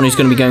she's the one who's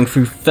going to be going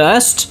through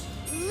first.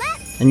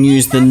 And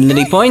use the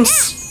lily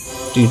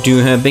points to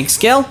do her big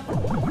skill.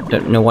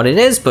 Don't know what it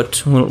is,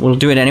 but we'll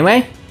do it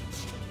anyway.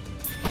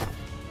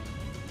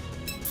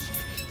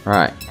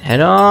 Alright, head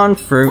on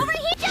through.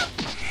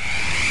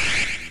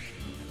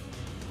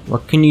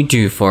 What can you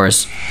do for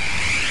us?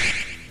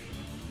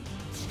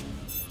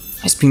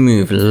 SP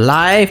move,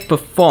 live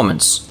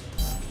performance.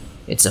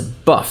 It's a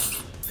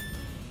buff.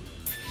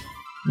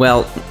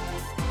 Well,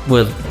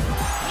 we'll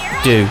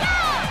do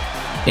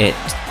it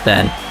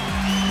then.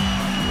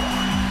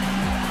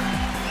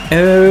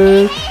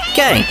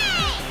 Okay.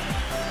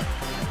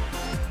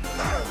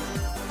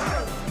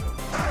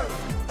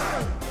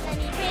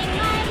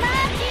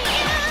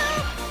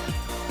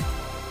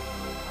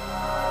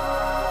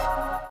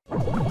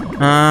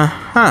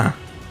 Uh-huh.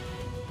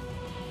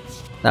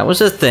 That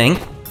was a thing.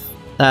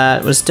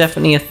 That was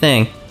definitely a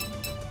thing.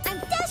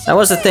 That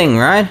was a thing,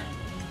 right?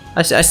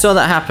 I saw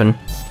that happen.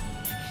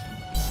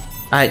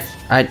 Alright.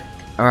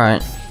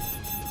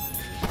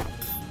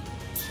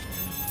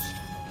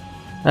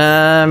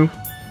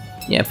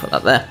 Yeah, put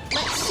that there.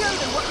 Let's show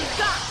them what we've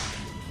got.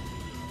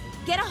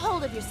 Get a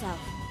hold of yourself.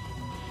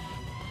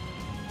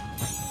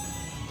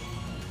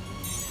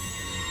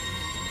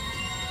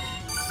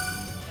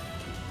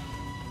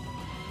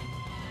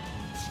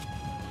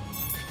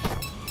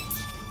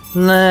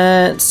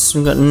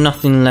 We've got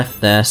nothing left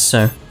there,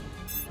 so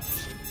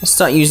let's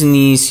start using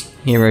these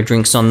hero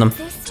drinks on them.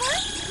 This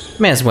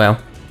one? May as well.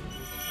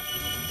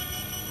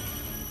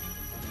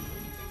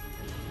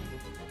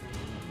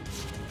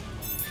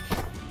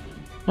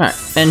 Alright,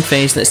 end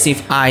phase. Let's see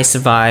if I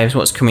survives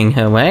what's coming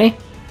her way.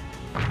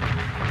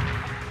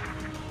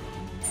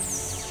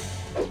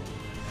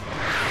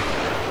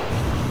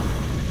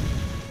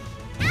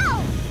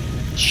 Ow!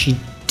 She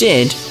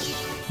did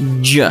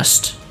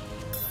just.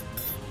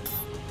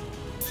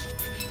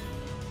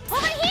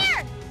 Over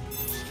here!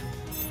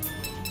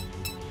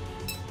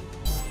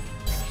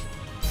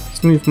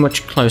 Let's move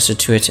much closer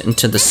to it and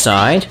to the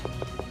side.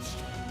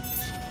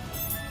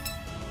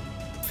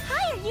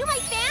 Hi, are you my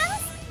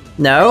fans?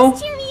 No?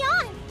 Cheer me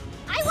on!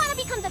 I want to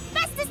become the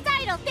bestest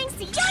idol thanks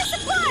to your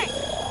support!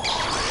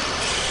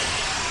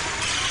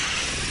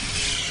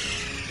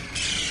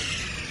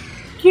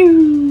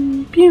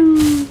 Pew,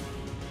 pew.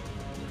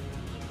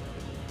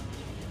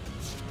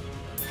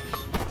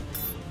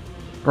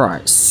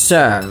 Right,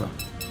 so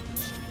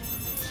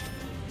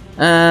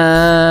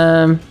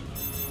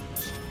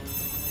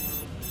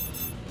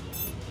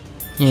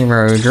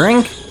hero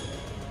drink.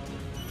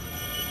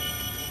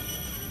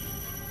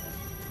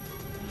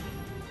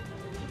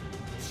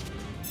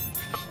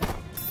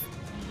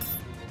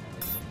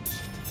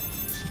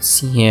 Let's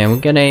see here, we'll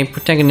get a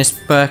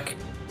protagonist perk.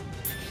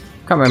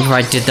 Can't remember if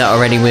I did that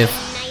already with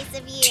Nice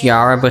of you.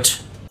 Tiara,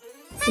 but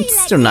How you it's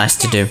like still your nice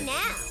to do. stuff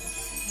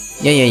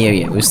now?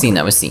 Yeah. We've seen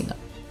that.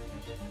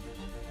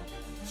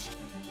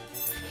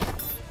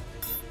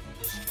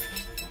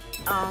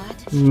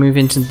 Odd. Move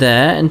into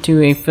there and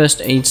do a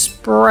first aid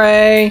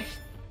spray.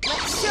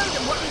 Let's show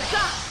them what we've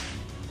got.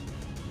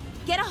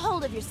 Get a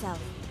hold of yourself.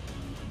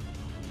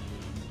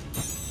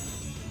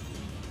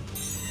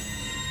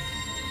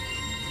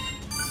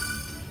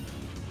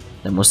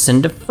 Then we'll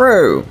send her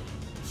through.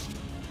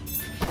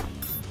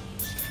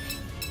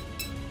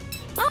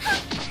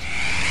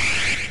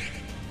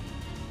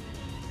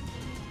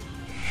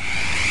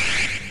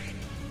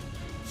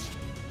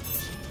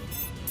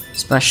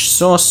 Splash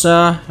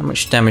saucer. How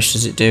much damage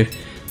does it do?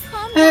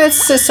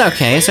 It's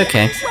okay. It's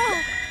okay.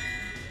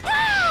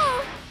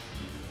 No!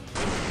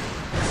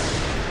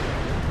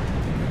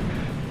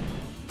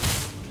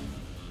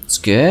 It's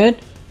good.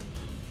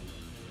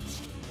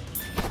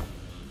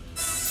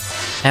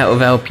 Out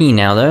of LP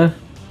now though.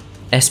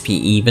 SP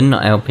even,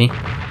 not LP.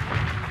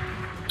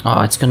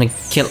 Oh, it's gonna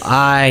kill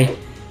I.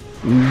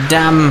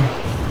 Damn.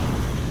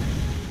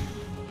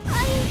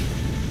 I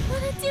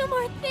want to do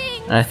more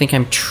things. I think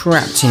I'm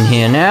trapped in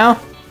here now.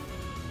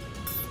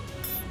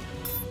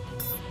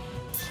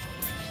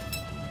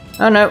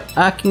 Oh no,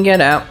 I can get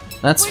out.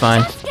 That's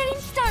fine. Just getting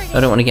started. I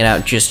don't want to get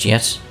out just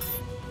yet.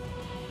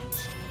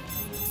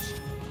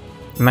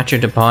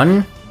 Matched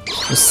upon.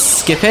 Let's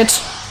skip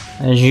it,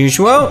 as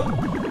usual.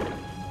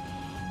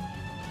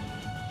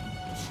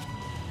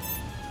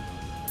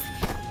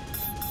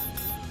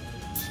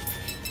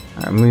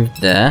 Alright, move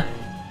there.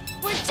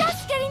 We're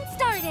just getting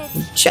started.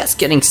 Just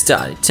getting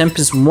started.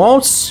 Tempest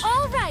Waltz.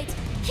 All right,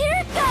 here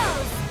it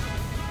goes.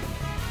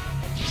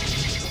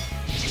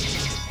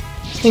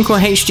 I think we'll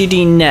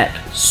HDD Nep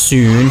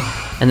soon,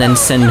 and then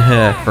send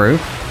her through.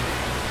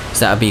 So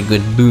that'll be a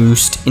good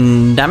boost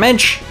in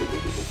damage.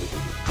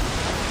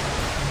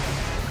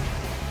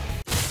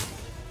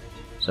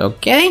 It's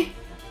okay.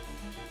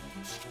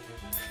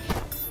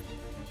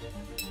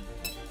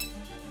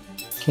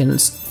 Okay,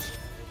 let's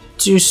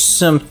do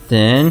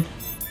something.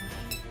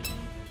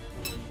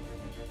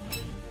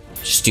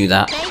 Just do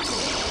that. Thank you.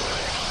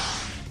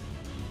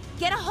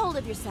 Get a hold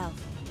of yourself.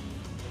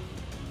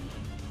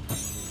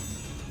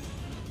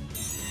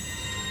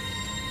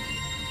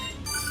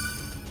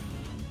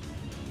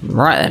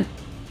 Right then.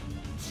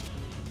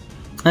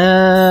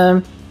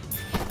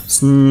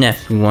 It's Nep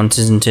we want,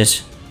 isn't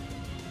it?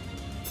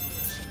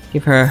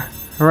 Give her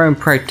her own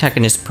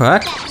protagonist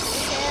perk. That's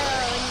so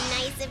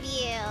nice of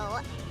you.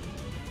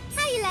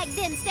 How you like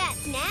them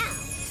stats now?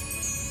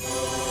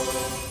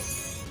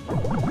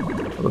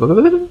 I'm a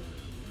kangaroo.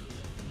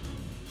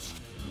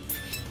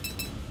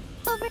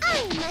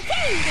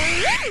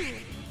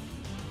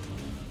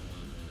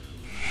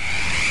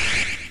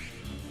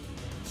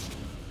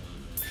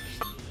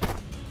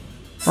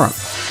 Right,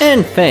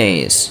 end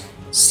phase.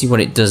 Let's see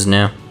what it does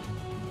now.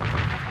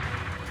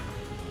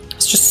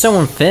 It's just so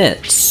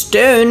unfair.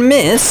 Stone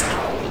mist.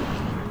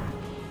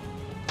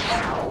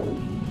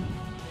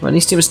 Well, at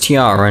least it was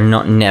Tiara and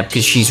not Nep,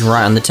 because she's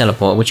right on the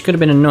teleport, which could have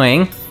been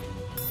annoying.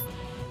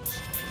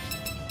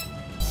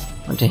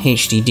 I want to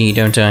HDD,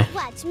 don't I?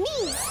 Watch me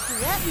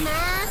screw up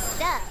my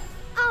stuff.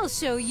 I'll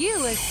show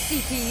you a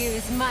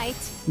CPU's might.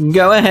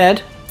 Go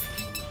ahead.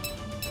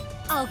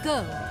 I'll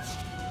go.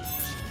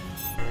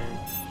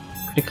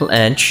 Critical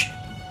edge.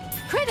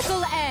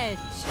 Critical edge.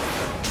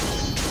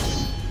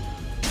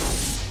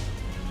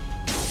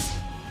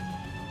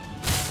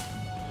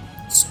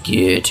 It's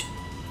good.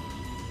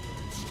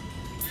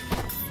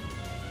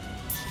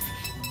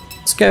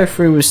 Let's go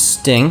through with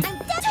Sting.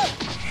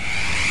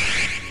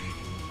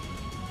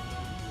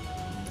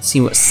 See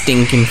what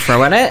Sting can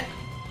throw at it.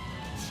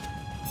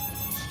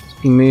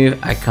 SB move.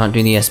 I can't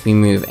do the SB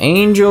move.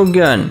 Angel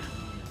gun.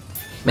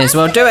 May as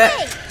well do it.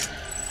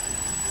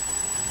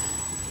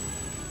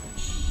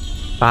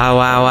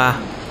 Flower.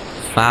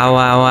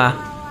 Flower.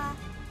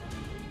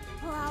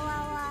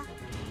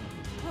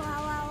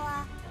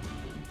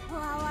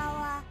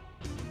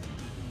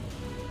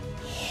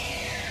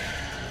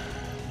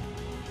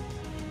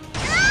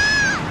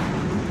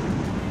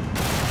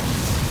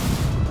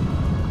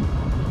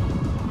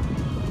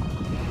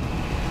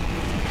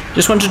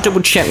 Just want to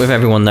double check with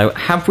everyone though.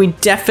 Have we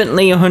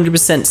definitely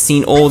 100%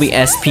 seen all the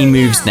SP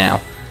moves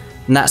now?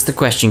 And that's the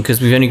question, because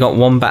we've only got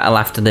one battle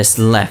after this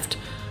left.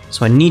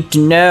 So I need to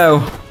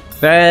know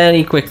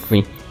very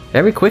quickly.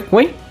 Very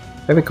quickly?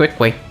 Very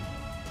quickly.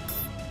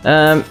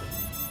 I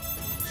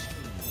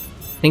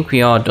think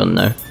we are done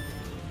though.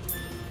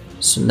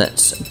 So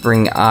let's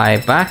bring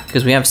Eye back,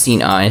 because we have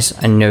seen Eyes.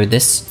 I know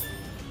this.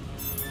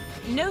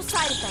 No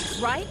side effects,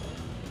 right?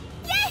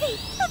 Yay!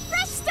 A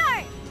fresh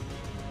start!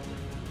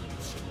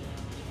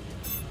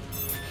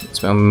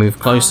 That's when we move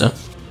closer.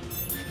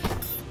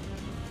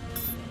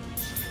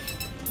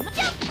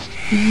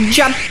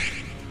 Jump!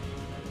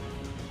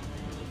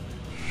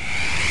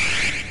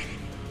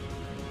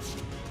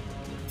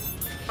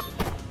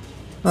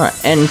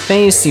 Alright, end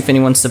phase, see if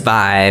anyone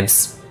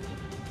survives.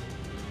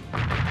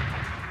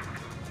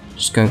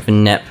 Just going for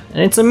Nep,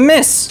 and it's a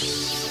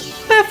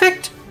miss!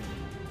 Perfect!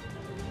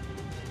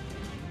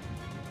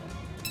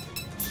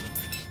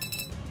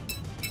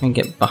 Try and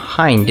get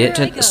behind it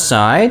at the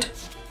side.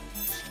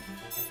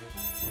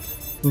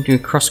 We'll do a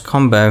cross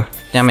combo.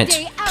 Damn it.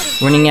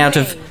 Running out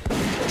of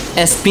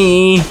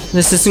SP.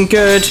 This isn't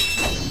good.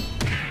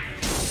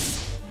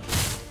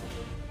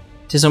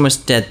 It is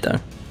almost dead though.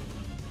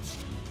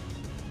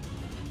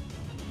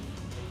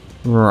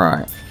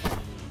 Right.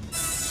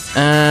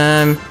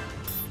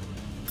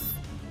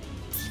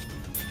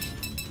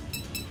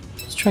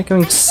 Let's try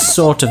going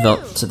sort of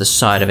up to the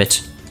side of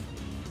it.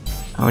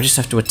 Oh, I just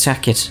have to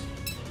attack it.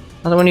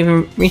 I won't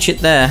even reach it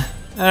there.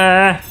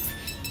 Let's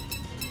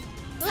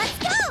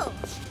go!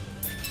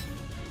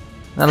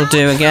 That'll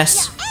do, I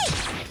guess.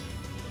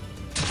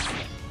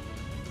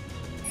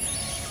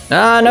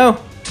 Ah, no!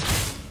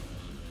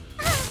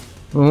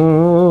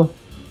 Ooh.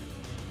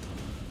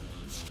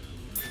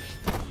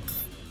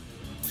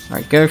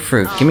 Alright, go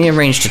through. Give me a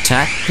ranged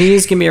attack.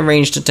 Please give me a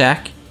ranged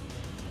attack.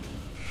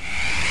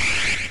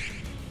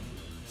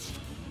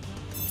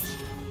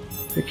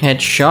 Quick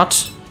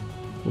headshot.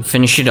 We'll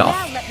finish it off.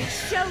 Now let me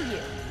show you.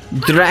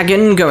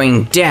 Dragon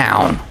going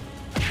down.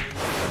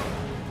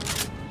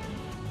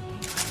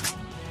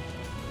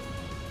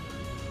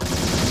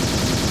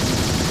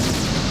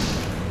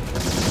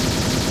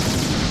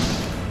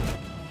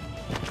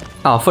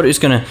 Oh, I thought it was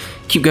gonna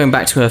keep going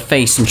back to her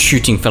face and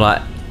shooting for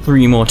like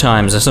 3 more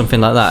times or something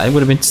like that. It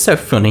would have been so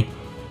funny.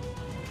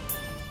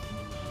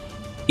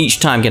 Each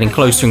time getting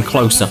closer and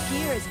closer.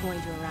 Here is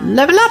going to arrive.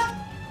 Level up!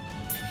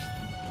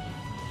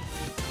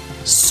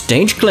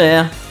 Stage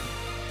clear.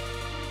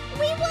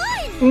 We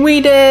won!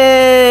 We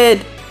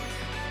did!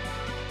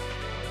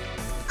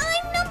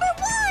 I'm number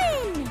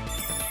 1!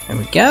 There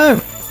we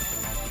go.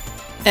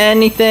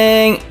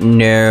 Anything?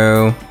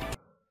 No.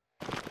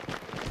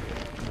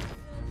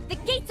 The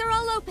gates are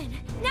all open.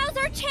 Now's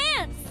our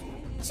chance.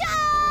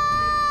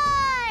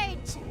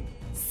 Charge!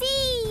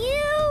 See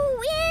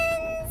you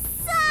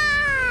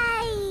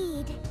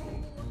inside.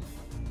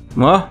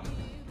 What?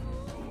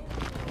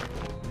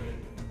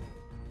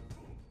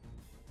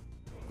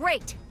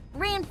 Great.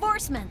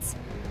 Reinforcements.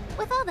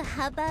 With all the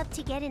hubbub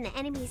to get in the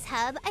enemy's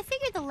hub, I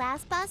figured the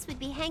last boss would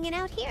be hanging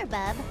out here,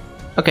 bub.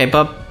 Okay,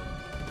 bub.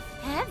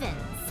 Heavens.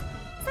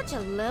 Such a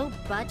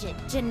low-budget,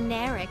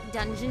 generic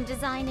dungeon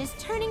design is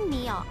turning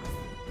me off.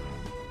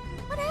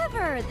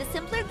 Whatever, the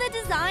simpler the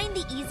design,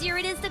 the easier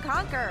it is to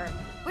conquer.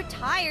 We're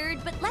tired,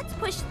 but let's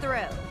push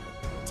through.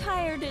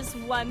 Tired is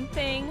one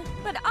thing,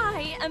 but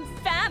I am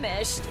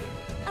famished.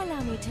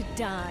 Allow me to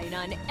dine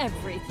on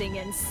everything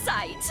in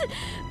sight.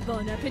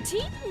 Bon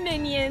appetit,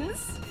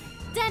 minions!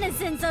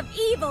 Denizens of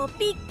evil,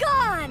 be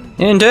gone!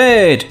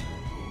 Indeed!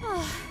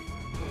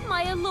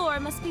 My allure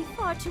must be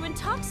far too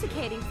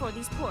intoxicating for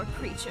these poor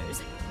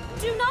creatures.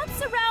 Do not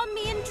surround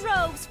me in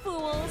droves,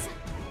 fools!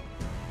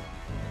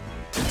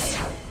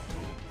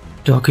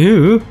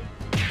 Doku?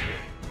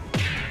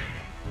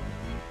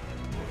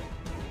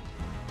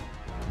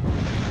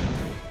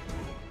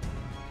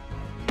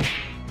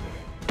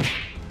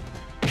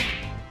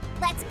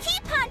 Let's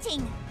keep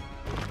hunting!